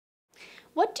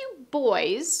What do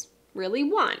boys really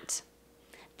want?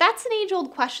 That's an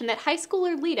age-old question that high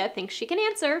schooler Lita thinks she can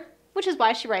answer, which is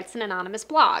why she writes an anonymous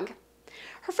blog.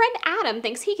 Her friend Adam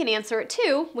thinks he can answer it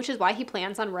too, which is why he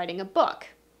plans on writing a book.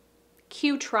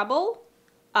 Cue trouble?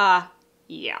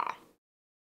 Yeah.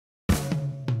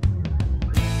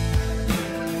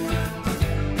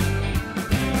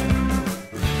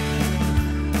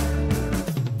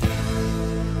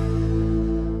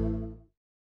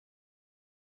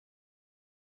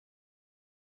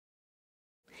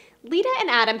 Lita and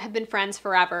Adam have been friends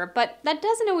forever, but that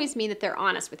doesn't always mean that they're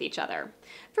honest with each other.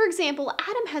 For example,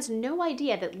 Adam has no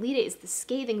idea that Lita is the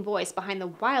scathing voice behind the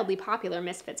wildly popular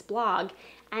Misfits blog,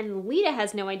 and Lita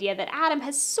has no idea that Adam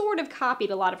has sort of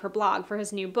copied a lot of her blog for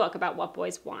his new book about what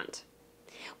boys want.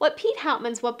 What Pete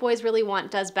Houtman's What Boys Really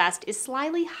Want does best is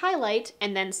slyly highlight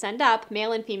and then send up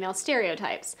male and female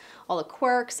stereotypes, all the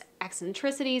quirks,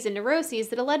 eccentricities, and neuroses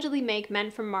that allegedly make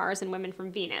men from Mars and women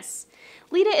from Venus.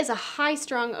 Lita is a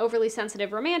high-strung, overly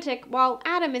sensitive romantic, while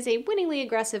Adam is a winningly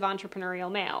aggressive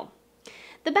entrepreneurial male.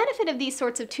 The benefit of these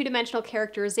sorts of two-dimensional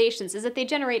characterizations is that they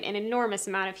generate an enormous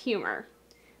amount of humor.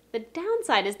 The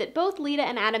downside is that both Lita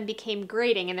and Adam became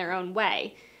grating in their own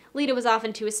way. Lita was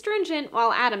often too astringent,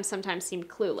 while Adam sometimes seemed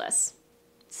clueless.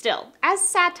 Still, as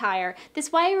satire, this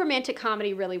YA romantic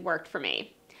comedy really worked for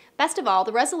me. Best of all,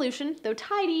 the resolution, though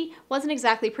tidy, wasn't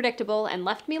exactly predictable and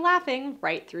left me laughing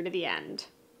right through to the end.